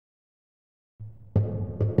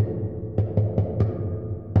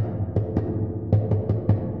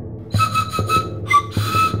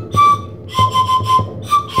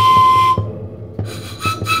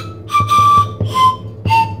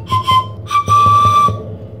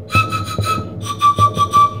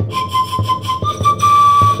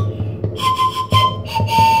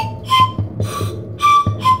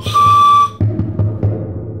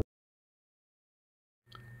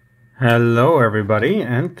Hello everybody,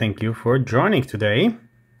 and thank you for joining today.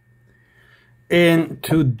 In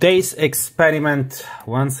today's experiment,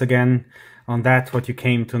 once again, on that what you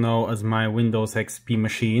came to know as my Windows XP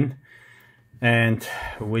machine, and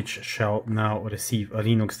which shall now receive a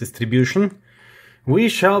Linux distribution, we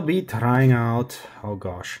shall be trying out, oh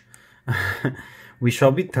gosh, we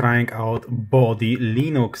shall be trying out Bodhi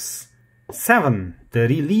Linux 7, the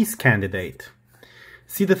release candidate.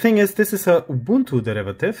 See, the thing is, this is a Ubuntu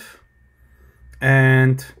derivative,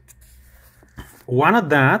 and one of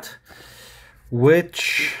that,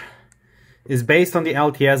 which is based on the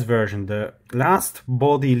LTS version. The last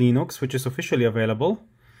Bodhi Linux, which is officially available,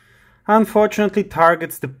 unfortunately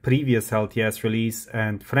targets the previous LTS release,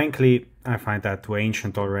 and frankly, I find that too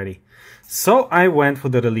ancient already. So I went for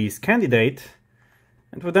the release candidate,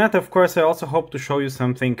 and with that, of course, I also hope to show you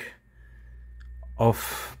something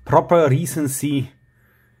of proper recency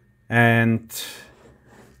and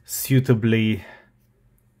suitably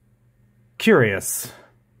curious.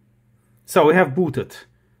 So we have booted.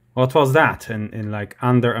 What was that? In like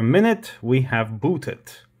under a minute, we have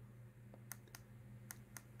booted.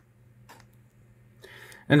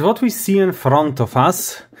 And what we see in front of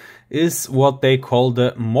us is what they call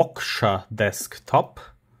the Moksha desktop.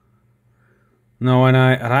 Now when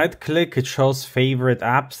I right click, it shows favorite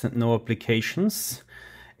apps and no applications.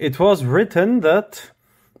 It was written that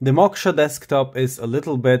the Moksha desktop is a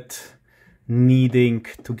little bit needing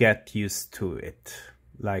to get used to it.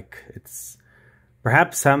 Like, it's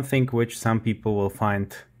perhaps something which some people will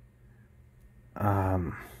find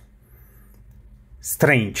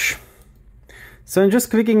strange. So I'm just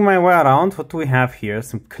clicking my way around. What do we have here?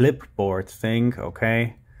 Some clipboard thing,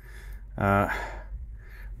 okay.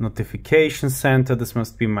 Notification center, this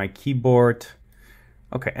must be my keyboard.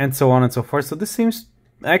 Okay, and so on and so forth. So this seems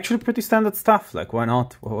actually pretty standard stuff. Like, why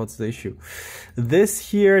not? What's the issue?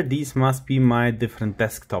 This here, these must be my different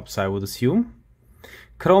desktops, I would assume.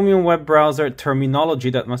 Chromium web browser,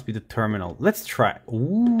 terminology, that must be the terminal. Let's try.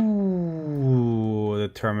 Ooh, the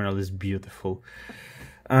terminal is beautiful.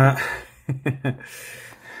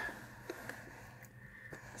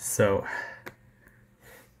 So,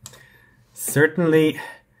 certainly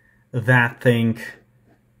that thing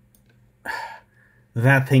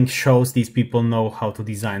shows these people know how to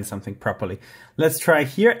design something properly. Let's try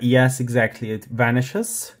here. Yes, exactly. It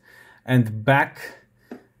vanishes. And back,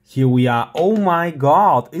 here we are. Oh my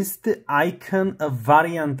god, is the icon a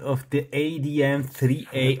variant of the ADM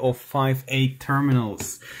 3A or 5A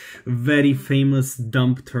terminals? Very famous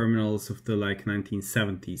dump terminals of the like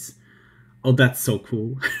 1970s. Oh, that's so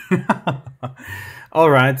cool.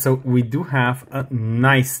 Alright, so we do have a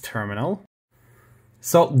nice terminal.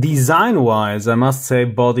 So design-wise, I must say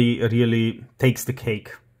Bodhi really takes the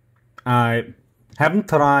cake. I haven't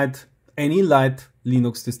tried any light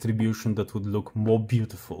Linux distribution that would look more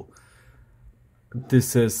beautiful.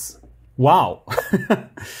 This is wow.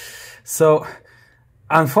 So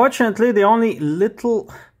unfortunately, the only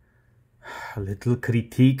little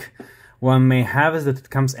critique one may have is that it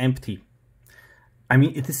comes empty. I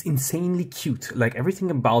mean, it is insanely cute. Like, everything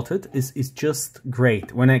about it is just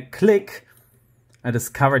great. When I click, I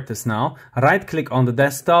discovered this now. Right click on the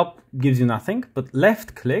desktop gives you nothing, but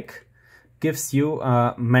left click gives you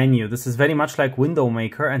a menu. This is very much like Window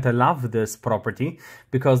Maker, and I love this property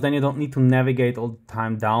because then you don't need to navigate all the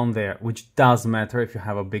time down there, which does matter if you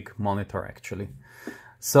have a big monitor actually.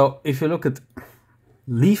 So if you look at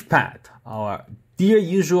LeafPad, our dear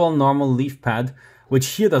usual normal LeafPad, which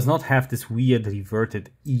here does not have this weird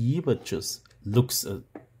reverted E, but just looks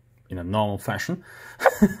in a normal fashion.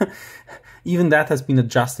 Even that has been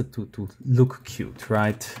adjusted to look cute,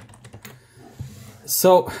 right?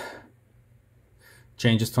 So,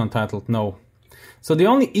 changes to untitled, no. So the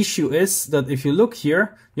only issue is that if you look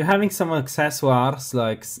here, you're having some accessoires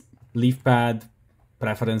like LeafPad,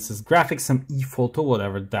 preferences, graphics, some ePhoto,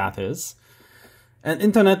 whatever that is, and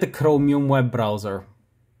internet, the Chromium web browser.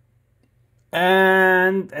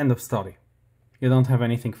 And end of story. You don't have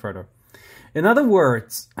anything further. In other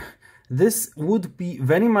words, this would be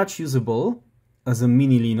very much usable as a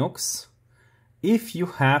mini Linux if you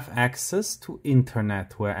have access to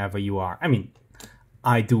internet wherever you are. I mean,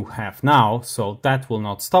 I do have now, so that will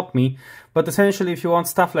not stop me. But essentially, if you want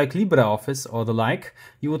stuff like LibreOffice or the like,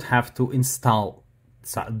 you would have to install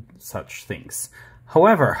such things.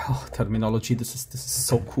 However, oh, terminology, this is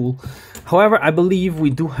so cool. However, I believe we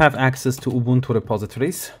do have access to Ubuntu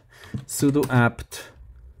repositories. Sudo apt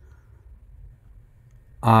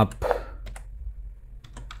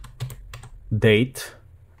update.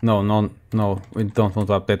 No, we don't want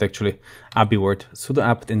to update actually. Abby word. Sudo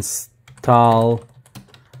apt install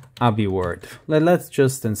Abby word. Let's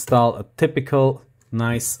just install a typical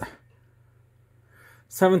nice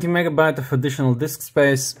 70 megabyte of additional disk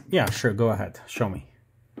space. Yeah, sure, go ahead, show me.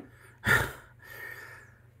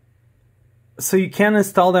 So you can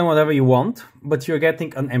install them whatever you want, but you're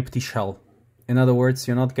getting an empty shell. In other words,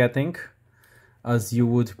 you're not getting, as you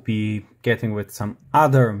would be getting with some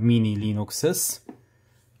other mini Linuxes,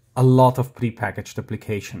 a lot of prepackaged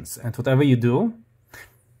applications. And whatever you do,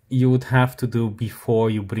 you would have to do before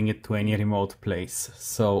you bring it to any remote place.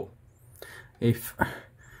 So if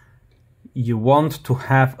you want to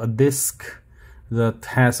have a disk that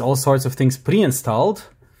has all sorts of things pre-installed,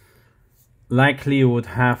 likely you would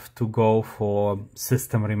have to go for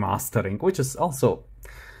system remastering, which is also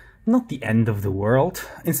not the end of the world.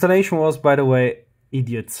 Installation was, by the way,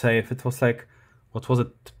 idiot safe. It was like, what was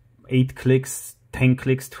it, 8 clicks, 10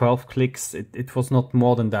 clicks, 12 clicks. It was not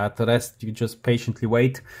more than that. The rest you just patiently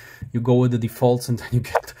wait. You go with the defaults and then you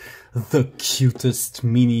get the cutest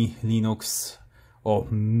mini Linux or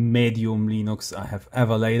medium Linux I have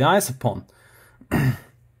ever laid eyes upon.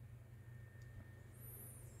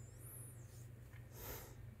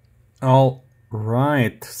 All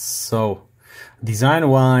right, so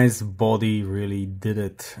design-wise, Bodhi really did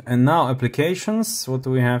it. And now applications, what do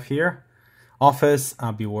we have here? Office,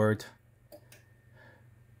 Abby Word.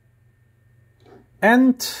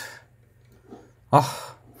 And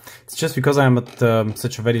it's just because I'm at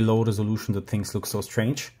such a very low resolution that things look so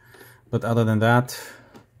strange. But other than that,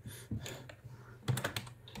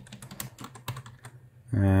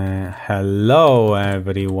 hello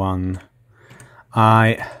everyone.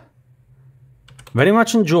 I very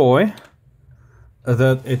much enjoy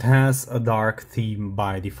that it has a dark theme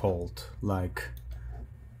by default. Like,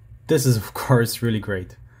 this is of course really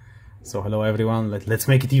great. So hello everyone, let's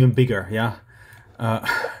make it even bigger, yeah?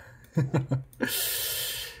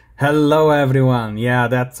 Hello everyone, yeah,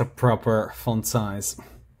 that's a proper font size.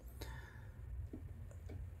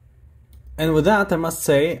 And with that, I must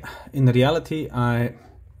say, in reality, I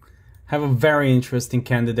have a very interesting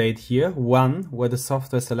candidate here. One where the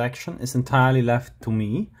software selection is entirely left to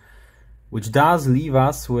me, which does leave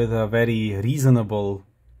us with a very reasonable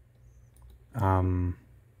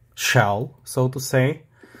shell, so to say,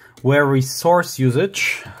 where resource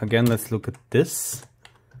usage, again, let's look at this,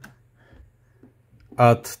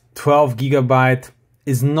 at 12 gigabyte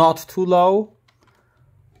is not too low,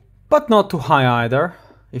 but not too high either.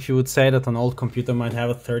 If you would say that an old computer might have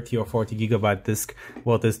a 30 or 40 gigabyte disk,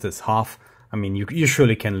 what is this, half? I mean, you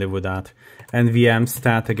surely can live with that. And VM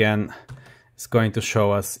stat again is going to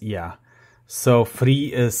show us, yeah. So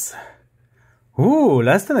free is,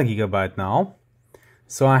 less than a gigabyte now.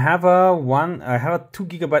 So I have a 2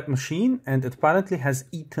 gigabyte machine and it apparently has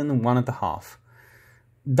eaten 1.5.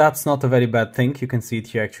 That's not a very bad thing. You can see it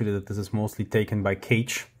here actually that this is mostly taken by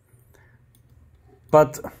cache.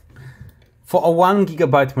 But for a 1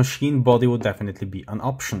 gigabyte machine, Bodhi would definitely be an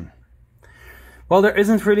option. Well, there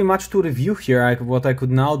isn't really much to review here. What I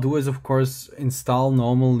could now do is, of course, install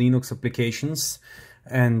normal Linux applications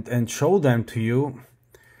and show them to you.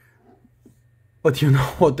 But you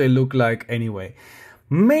know what they look like anyway.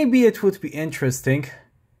 Maybe it would be interesting.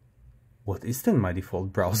 What is then my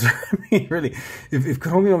default browser? I mean, really, if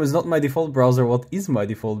Chromium is not my default browser, what is my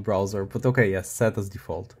default browser? But okay, yes, set as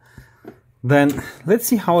default. Then let's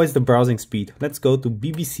see how is the browsing speed. Let's go to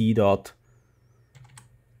bbc.com.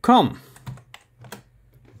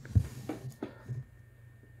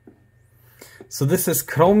 So this is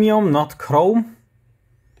Chromium, not Chrome.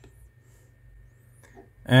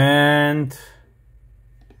 And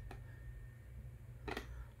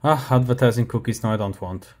advertising cookies, no, I don't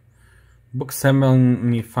want. Book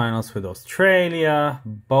semi-finals with Australia,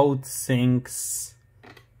 boat sinks,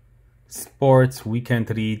 sports, weekend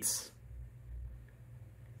reads.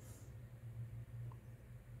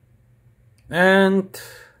 And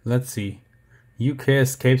let's see, UK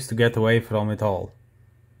escapes to get away from it all.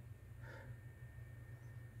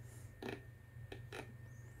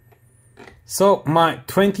 So my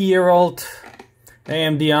 20-year-old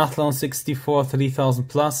AMD Athlon 64 3000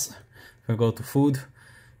 plus, if I go to food,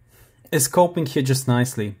 is coping here just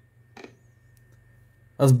nicely.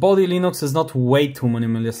 As Bodhi Linux is not way too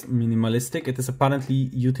minimalistic, it is apparently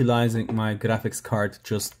utilizing my graphics card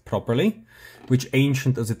just properly, which,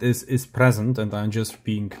 ancient as it is present, and I'm just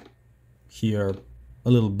being here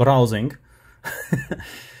a little browsing.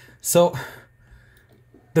 So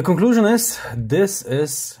the conclusion is this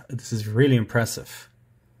is really impressive.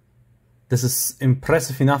 This is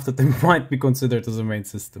impressive enough that it might be considered as a main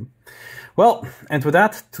system. Well, and with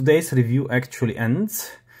that, today's review actually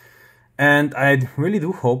ends. And I really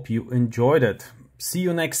do hope you enjoyed it. see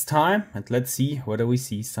you next time, and let's see whether we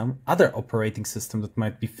see some other operating system that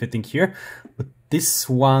might be fitting here. But this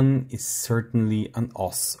one is certainly an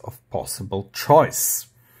os of possible choice.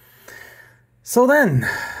 So then,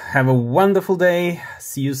 have a wonderful day,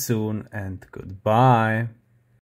 see you soon, and goodbye.